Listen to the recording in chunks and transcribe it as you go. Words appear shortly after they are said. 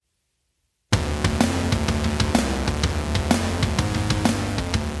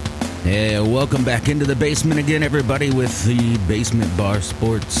Hey, welcome back into the basement again, everybody, with the Basement Bar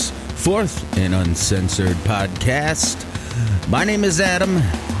Sports fourth and uncensored podcast. My name is Adam,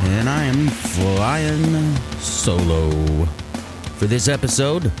 and I am flying solo for this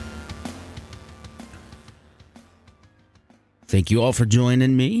episode. Thank you all for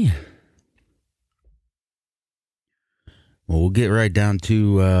joining me. Well, we'll get right down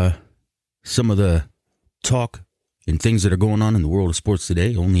to some of the talk and things that are going on in the world of sports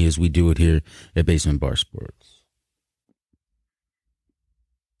today, only as we do it here at Basement Bar Sports.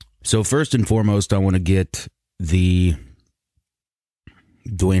 So first and foremost, I want to get the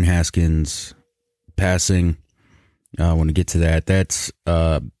Dwayne Haskins passing. I want to get to that. That's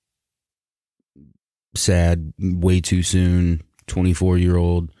sad, way too soon,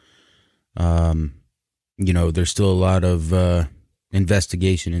 24-year-old. There's still a lot of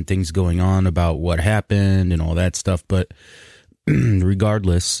investigation and things going on about what happened and all that stuff, but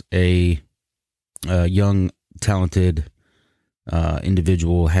regardless, a young, talented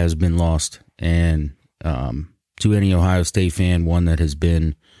individual has been lost, and to any Ohio State fan, one that has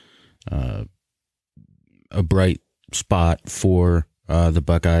been a bright spot for the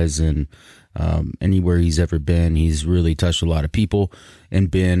Buckeyes, and anywhere he's ever been, he's really touched a lot of people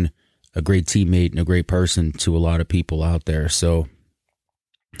and been a great teammate and a great person to a lot of people out there. So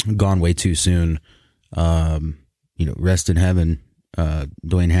gone way too soon. Rest in heaven,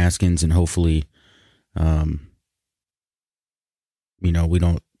 Dwayne Haskins, and hopefully, we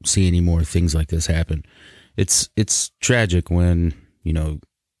don't see any more things like this happen. It's tragic when, young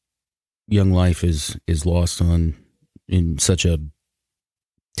life is lost in such a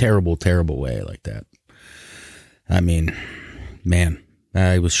terrible, terrible way like that. I mean, man,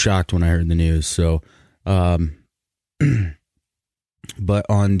 I was shocked when I heard the news. So, but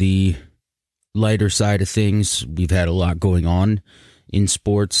on the lighter side of things, we've had a lot going on in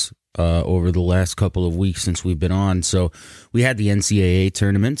sports over the last couple of weeks since we've been on. So we had the NCAA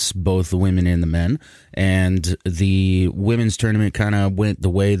tournaments, both the women and the men, and the women's tournament kind of went the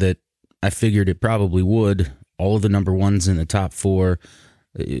way that I figured it probably would. All of the number ones in the top four,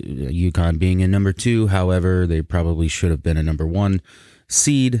 UConn being a number two. However, they probably should have been a number one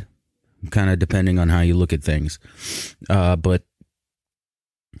seed, kind of depending on how you look at things. But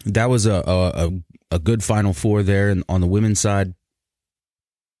that was a good Final Four there. And on the women's side,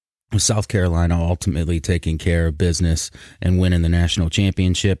 South Carolina ultimately taking care of business and winning the national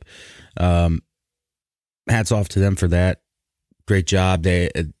championship. Hats off to them for that. Great job.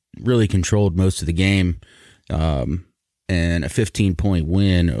 They really controlled most of the game. And a 15-point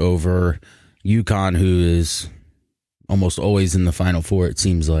win over UConn, who is almost always in the Final Four, it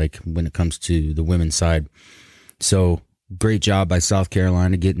seems like, when it comes to the women's side. So great job by South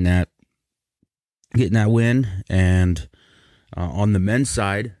Carolina getting that win. And on the men's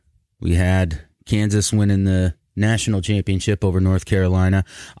side, we had Kansas winning the national championship over North Carolina.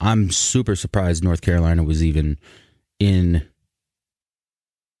 I'm super surprised North Carolina was even in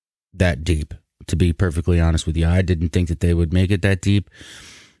that deep, to be perfectly honest with you. I didn't think that they would make it that deep.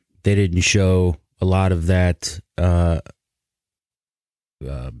 They didn't show a lot of that, in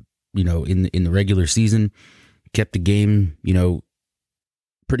the regular season. Kept the game,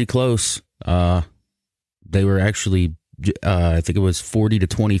 pretty close. They were actually, I think it was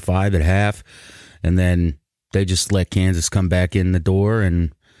 40-25 at half, and then they just let Kansas come back in the door,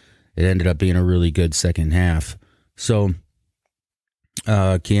 and it ended up being a really good second half. So,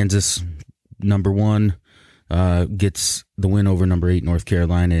 Kansas, number one, gets the win over number 8 North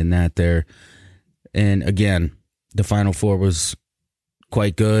Carolina in that there. And again, the Final Four was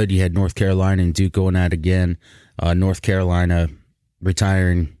quite good. You had North Carolina and Duke going at it again. North Carolina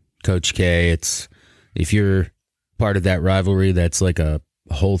retiring Coach K. If you're part of that rivalry, that's like a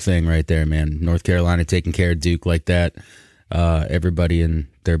whole thing right there, man. North Carolina taking care of Duke like that. Everybody and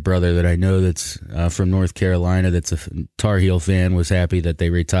their brother that I know that's from North Carolina that's a Tar Heel fan was happy that they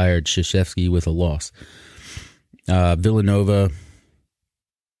retired Krzyzewski with a loss. Villanova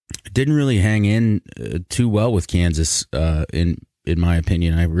didn't really hang in too well with Kansas, in my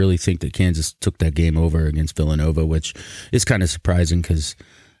opinion. I really think that Kansas took that game over against Villanova, which is kind of surprising because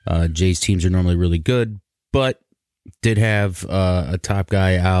Jay's teams are normally really good, but did have a top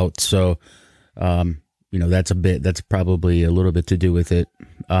guy out. So, that's probably a little bit to do with it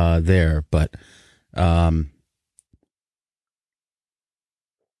there. But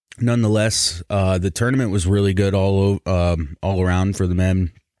nonetheless, the tournament was really good all around for the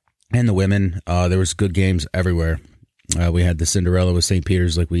men and the women. There was good games everywhere. We had the Cinderella with St.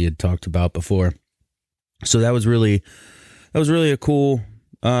 Peter's, like we had talked about before. So that was really a cool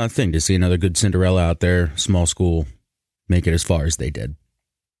thing to see another good Cinderella out there, small school, make it as far as they did.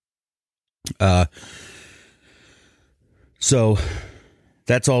 So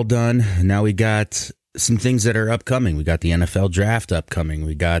that's all done. Now we got some things that are upcoming. We got the NFL draft upcoming.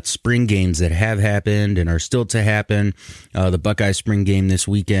 We got spring games that have happened and are still to happen. The Buckeye spring game this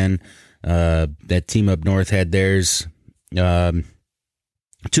weekend. That team up north had theirs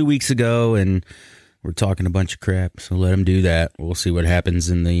 2 weeks ago, and we're talking a bunch of crap, so let them do that. We'll see what happens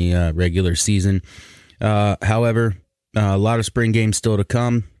in the regular season. However, a lot of spring games still to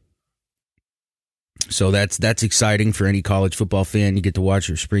come. So that's exciting for any college football fan. You get to watch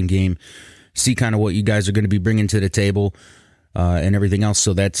your spring game, see kind of what you guys are going to be bringing to the table, and everything else.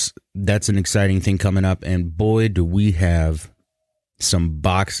 So that's an exciting thing coming up. And boy, do we have some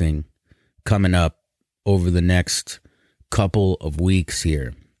boxing coming up over the next couple of weeks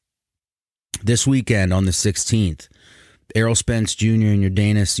here. This weekend on the 16th, Errol Spence Jr. and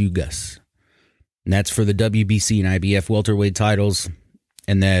Yordenis Ugas. And that's for the WBC and IBF welterweight titles.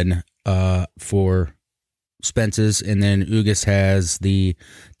 And then for Spence's, and then Ugas has the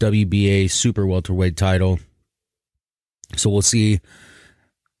WBA super welterweight title. So we'll see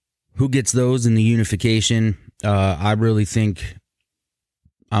who gets those in the unification. I really think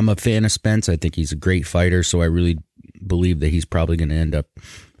I'm a fan of Spence. I think he's a great fighter, so I really believe that he's probably going to end up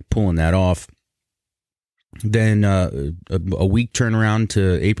pulling that off. Then a week turnaround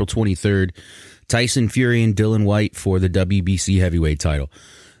to April 23rd, Tyson Fury and Dylan White for the WBC heavyweight title.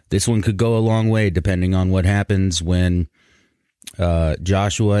 This one could go a long way depending on what happens when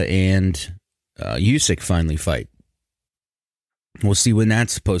Joshua and Usyk finally fight. We'll see when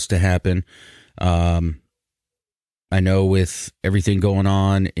that's supposed to happen. I know with everything going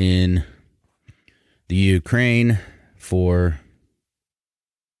on in the Ukraine for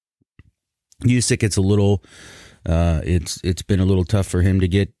Usyk, it's a little, it's been a little tough for him to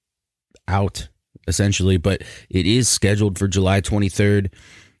get out, essentially, but it is scheduled for July 23rd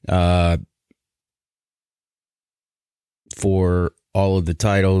for all of the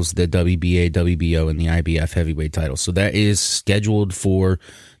titles, the WBA, WBO, and the IBF heavyweight titles. So that is scheduled for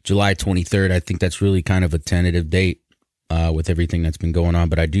July 23rd. I think that's really kind of a tentative date with everything that's been going on,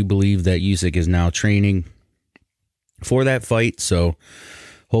 but I do believe that Usyk is now training for that fight, so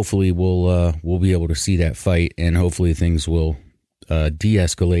hopefully we'll be able to see that fight, and hopefully things will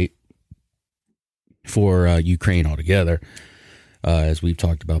de-escalate for Ukraine altogether, as we've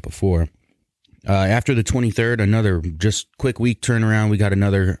talked about before. After the 23rd, another just quick week turnaround. We got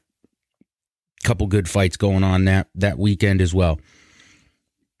another couple good fights going on that weekend as well.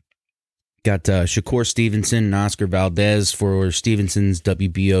 Got Shakur Stevenson and Oscar Valdez for Stevenson's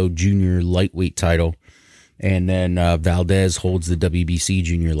WBO junior lightweight title. And then Valdez holds the WBC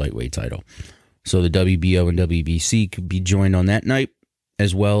junior lightweight title. So the WBO and WBC could be joined on that night,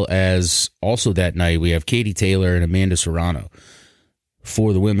 as well as also that night we have Katie Taylor and Amanda Serrano.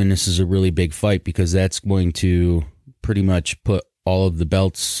 For the women, this is a really big fight because that's going to pretty much put all of the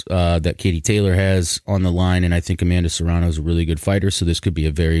belts that Katie Taylor has on the line, and I think Amanda Serrano is a really good fighter, so this could be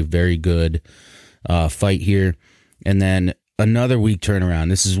a very, very good fight here. And then another week turnaround.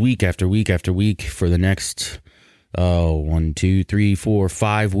 This is week after week after week for the next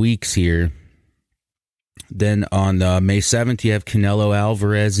 5 weeks here. Then on May 7th, you have Canelo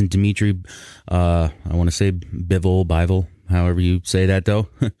Alvarez and Dimitri, I want to say Bivol, however you say that though,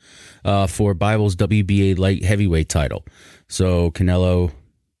 for Bivol WBA light heavyweight title. So Canelo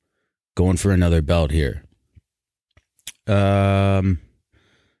going for another belt here. Some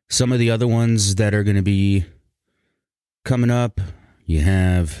of the other ones that are going to be coming up, you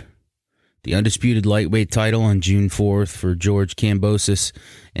have the undisputed lightweight title on June 4th for George Kambosos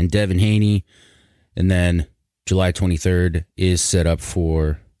and Devin Haney. And then July 23rd is set up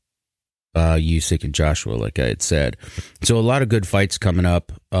for Usyk and Joshua, like I had said. So a lot of good fights coming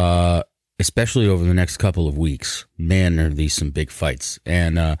up, especially over the next couple of weeks. Man, are these some big fights.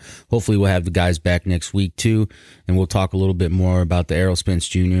 And hopefully we'll have the guys back next week too, and we'll talk a little bit more about the Errol Spence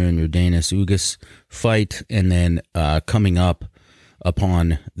Jr. and Yordenis Ugas fight, and then coming up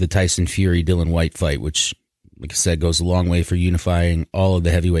upon the Tyson Fury-Dylan White fight, which, like I said, goes a long way for unifying all of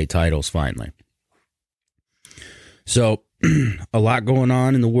the heavyweight titles finally. So, a lot going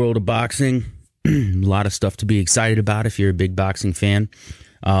on in the world of boxing. A lot of stuff to be excited about if you're a big boxing fan.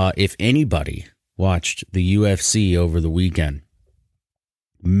 If anybody watched the UFC over the weekend,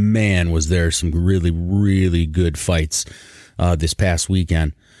 man, was there some really, really good fights this past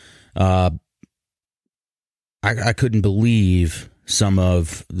weekend. I couldn't believe some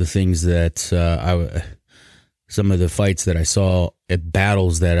of the things that some of the fights that I saw at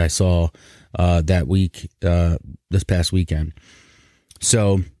battles that I saw that week, this past weekend.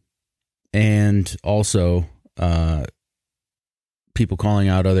 So, and also people calling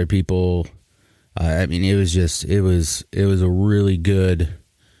out other people I mean, it was a really good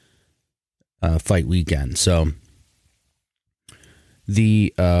fight weekend. So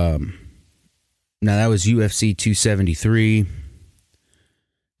now that was UFC 273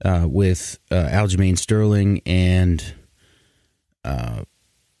 with Aljamain Sterling and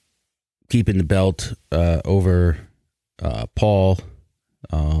keeping the belt over Paul.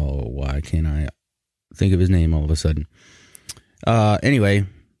 Oh, why can't I think of his name all of a sudden? Anyway,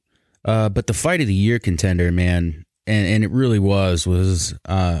 but the fight of the year contender, man, and it really was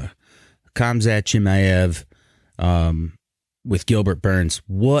Khamzat Chimaev with Gilbert Burns.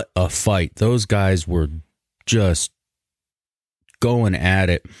 What a fight. Those guys were just going at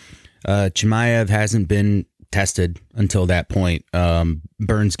it. Chimaev hasn't been tested until that point.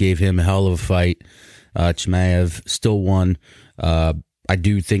 Burns gave him a hell of a fight. Chimaev still won. I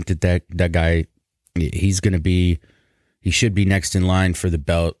do think that guy, he should be next in line for the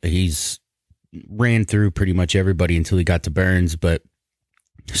belt. He's ran through pretty much everybody until he got to Burns, but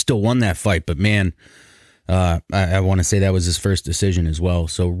still won that fight. But man, I want to say that was his first decision as well.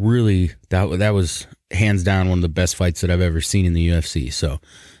 So really, that was hands down one of the best fights that I've ever seen in the UFC. So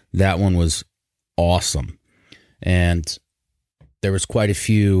that one was awesome. And there was quite a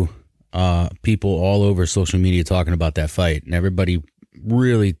few people all over social media talking about that fight, and everybody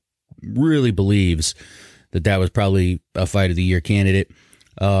really, really believes that was probably a fight of the year candidate.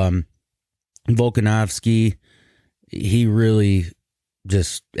 Volkanovski, he really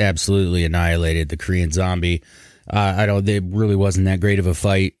just absolutely annihilated the Korean Zombie. It really wasn't that great of a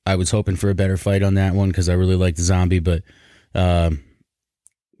fight. I was hoping for a better fight on that one because I really like the Zombie, but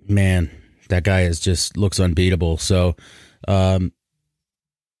man, that guy looks unbeatable. So we'll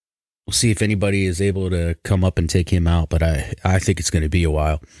see if anybody is able to come up and take him out, but I think it's going to be a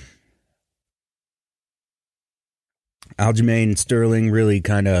while. Aljamain Sterling really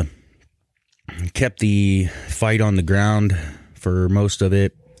kind of kept the fight on the ground for most of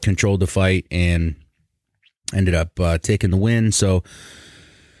it, controlled the fight, and ended up taking the win. So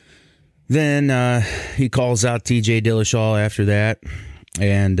then he calls out TJ Dillashaw after that,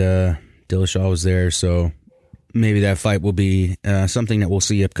 and Dillashaw was there, so maybe that fight will be something that we'll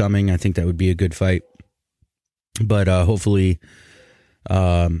see upcoming. I think that would be a good fight. But hopefully,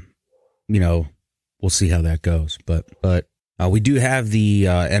 we'll see how that goes. But we do have the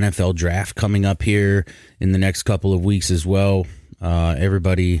NFL draft coming up here in the next couple of weeks as well.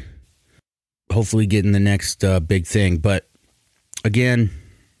 Everybody hopefully getting the next big thing. But again,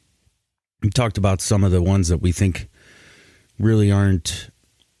 we talked about some of the ones that we think really aren't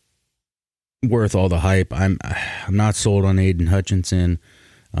worth all the hype. I'm not sold on Aiden Hutchinson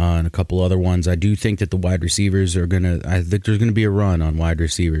and a couple other ones. I do think that the wide receivers I think there's gonna be a run on wide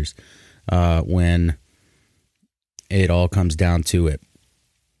receivers when it all comes down to it.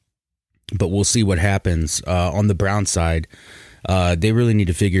 But we'll see what happens. On the Brown side, they really need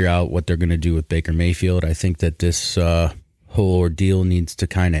to figure out what they're going to do with Baker Mayfield. I think that this whole ordeal needs to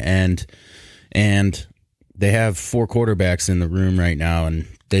kind of end. And they have 4 quarterbacks in the room right now, and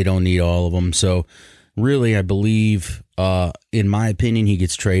they don't need all of them. So really, I believe, in my opinion, he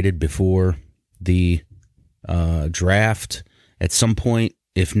gets traded before the draft at some point.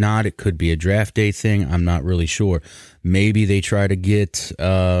 If not, it could be a draft day thing. I'm not really sure. Maybe they try to get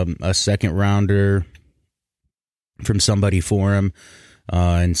a second rounder from somebody for him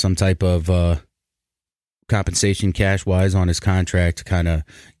and some type of compensation cash-wise on his contract to kind of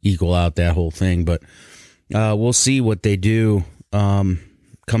equal out that whole thing. But we'll see what they do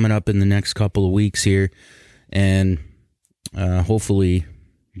coming up in the next couple of weeks here. And hopefully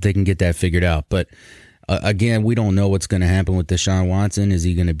they can get that figured out. But again, we don't know what's going to happen with Deshaun Watson. Is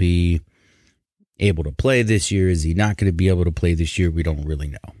he going to be able to play this year? Is he not going to be able to play this year? We don't really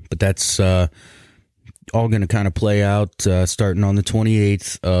know. But that's all going to kind of play out starting on the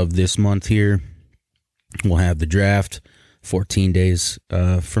 28th of this month here. We'll have the draft 14 days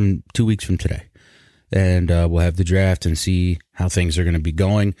from 2 weeks from today. And we'll have the draft and see how things are going to be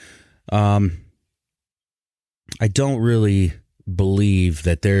going. I don't really believe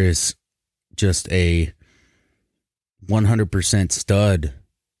that there is just a 100% stud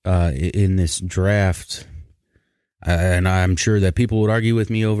in this draft. And I'm sure that people would argue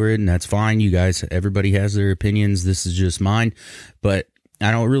with me over it, and that's fine. You guys, everybody has their opinions. This is just mine. But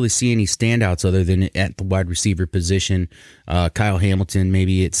I don't really see any standouts other than at the wide receiver position. Kyle Hamilton,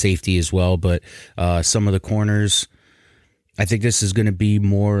 maybe at safety as well. But some of the corners, I think this is going to be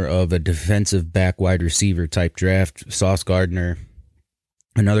more of a defensive back wide receiver type draft. Sauce Gardner,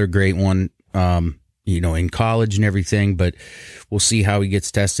 another great one. in college and everything, but we'll see how he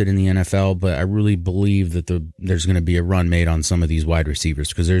gets tested in the NFL. But I really believe that there's going to be a run made on some of these wide receivers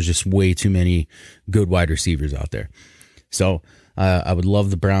because there's just way too many good wide receivers out there. So I would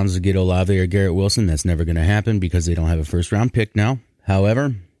love the Browns to get Olave or Garrett Wilson. That's never going to happen because they don't have a first-round pick now.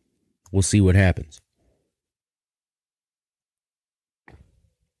 However, we'll see what happens.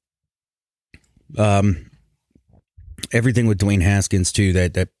 Everything with Dwayne Haskins too,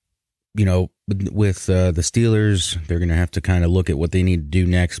 that with the Steelers, they're going to have to kind of look at what they need to do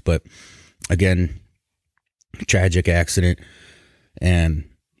next. But again, tragic accident and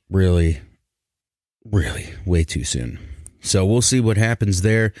really, really way too soon. So we'll see what happens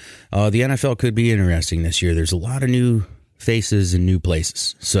there. The NFL could be interesting this year. There's a lot of new faces and new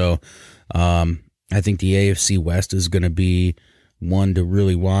places. So I think the AFC West is going to be one to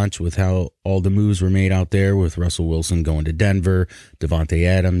really watch with how all the moves were made out there with Russell Wilson going to Denver, Devontae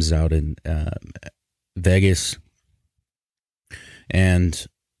Adams out in Vegas. And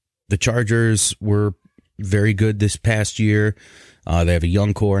the Chargers were very good this past year. They have a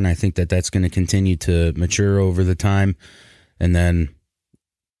young core, and I think that that's going to continue to mature over the time. And then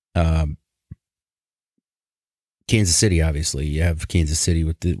Kansas City, obviously. You have Kansas City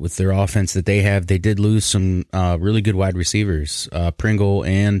with their offense that they have. They did lose some really good wide receivers, Pringle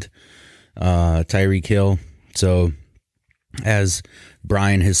and Tyreek Hill. So as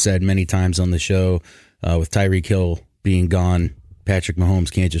Brian has said many times on the show, with Tyreek Hill being gone, Patrick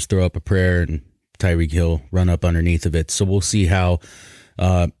Mahomes can't just throw up a prayer and Tyreek Hill run up underneath of it. So we'll see how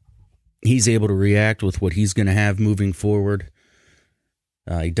he's able to react with what he's going to have moving forward.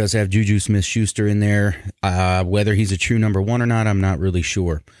 He does have Juju Smith-Schuster in there. Whether he's a true number one or not, I'm not really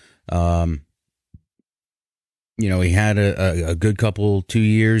sure. He had a good couple 2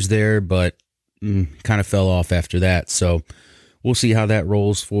 years there, but kind of fell off after that. So we'll see how that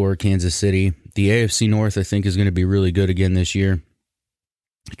rolls for Kansas City. The AFC North, I think, is going to be really good again this year,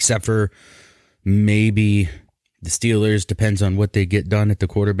 except for maybe the Steelers. Depends on what they get done at the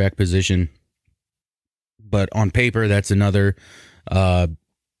quarterback position. But on paper, that's another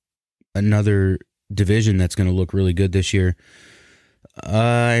division that's going to look really good this year.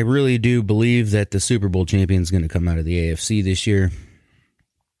 I really do believe that the Super Bowl champion is going to come out of the AFC this year.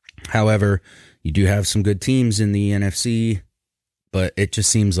 However, you do have some good teams in the NFC, but it just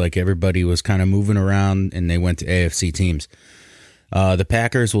seems like everybody was kind of moving around and they went to AFC teams. The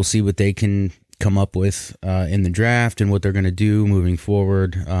Packers, will see what they can come up with in the draft and what they're going to do moving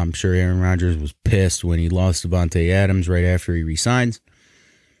forward. I'm sure Aaron Rodgers was pissed when he lost Devontae Adams right after he resigns.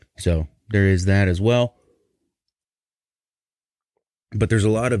 So there is that as well. But there's a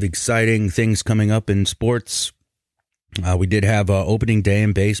lot of exciting things coming up in sports. We did have opening day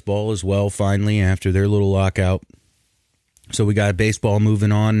in baseball as well, finally, after their little lockout. So we got baseball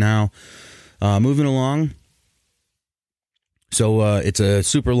moving on now. Moving along. So it's a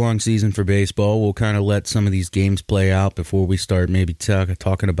super long season for baseball. We'll kind of let some of these games play out before we start maybe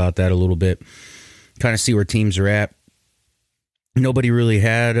talking about that a little bit. Kind of see where teams are at. Nobody really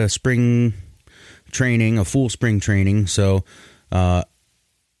had a spring training, a full spring training. So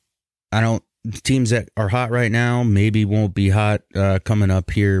teams that are hot right now maybe won't be hot coming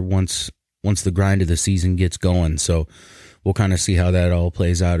up here once the grind of the season gets going. So we'll kind of see how that all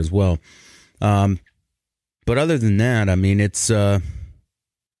plays out as well. But other than that, I mean, it's like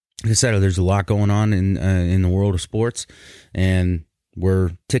I said, there's a lot going on in the world of sports, and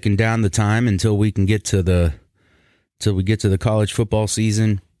we're ticking down the time until we can get to the college football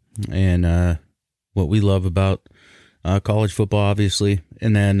season and what we love about college football, obviously.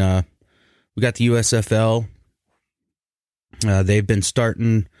 And then we got the USFL. They've been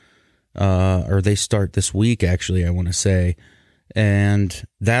starting, or they start this week, actually, I want to say. And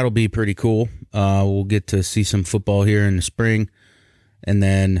that'll be pretty cool. We'll get to see some football here in the spring. And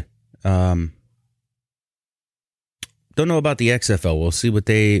then don't know about the XFL. We'll see what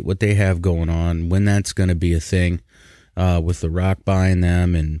they have going on, when that's going to be a thing, with The Rock buying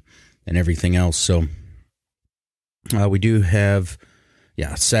them and everything else. So we do have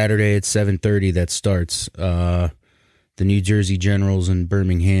Saturday at 7:30 that starts the New Jersey Generals and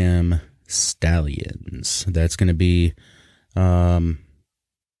Birmingham Stallions. That's going to be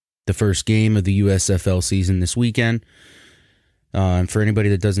the first game of the USFL season this weekend. And for anybody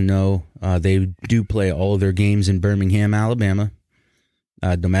that doesn't know, they do play all of their games in Birmingham, Alabama,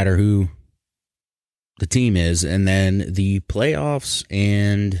 no matter who the team is. And then the playoffs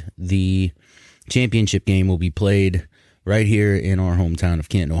and the championship game will be played right here in our hometown of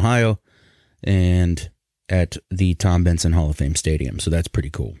Canton, Ohio, and at the Tom Benson Hall of Fame Stadium. So that's pretty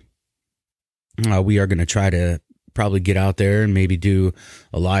cool. We are going to try to probably get out there and maybe do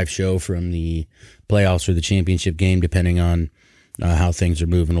a live show from the playoffs or the championship game, depending on how things are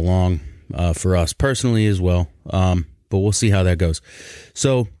moving along for us personally as well. But we'll see how that goes.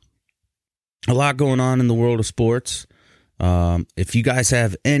 So a lot going on in the world of sports. If you guys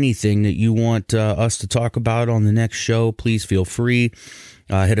have anything that you want us to talk about on the next show, please feel free.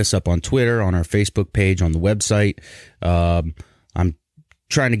 Hit us up on Twitter, on our Facebook page, on the website. I'm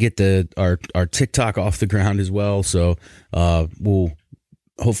trying to get our TikTok off the ground as well, so we'll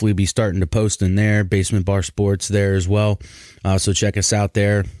hopefully be starting to post in there. Basement Bar Sports there as well, so check us out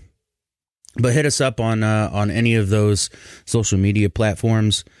there. But hit us up on any of those social media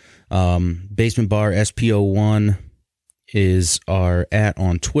platforms. Basement Bar SPO1 is our @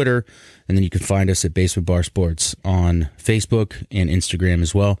 on Twitter, and then you can find us at Basement Bar Sports on Facebook and Instagram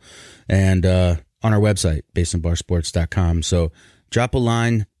as well, and on our website, basementbarsports.com. So drop a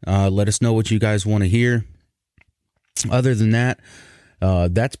line, let us know what you guys want to hear. Other than that,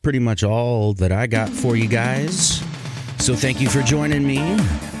 that's pretty much all that I got for you guys. So thank you for joining me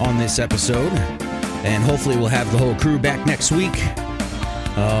on this episode, and hopefully we'll have the whole crew back next week.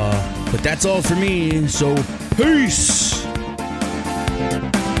 But that's all for me, so peace!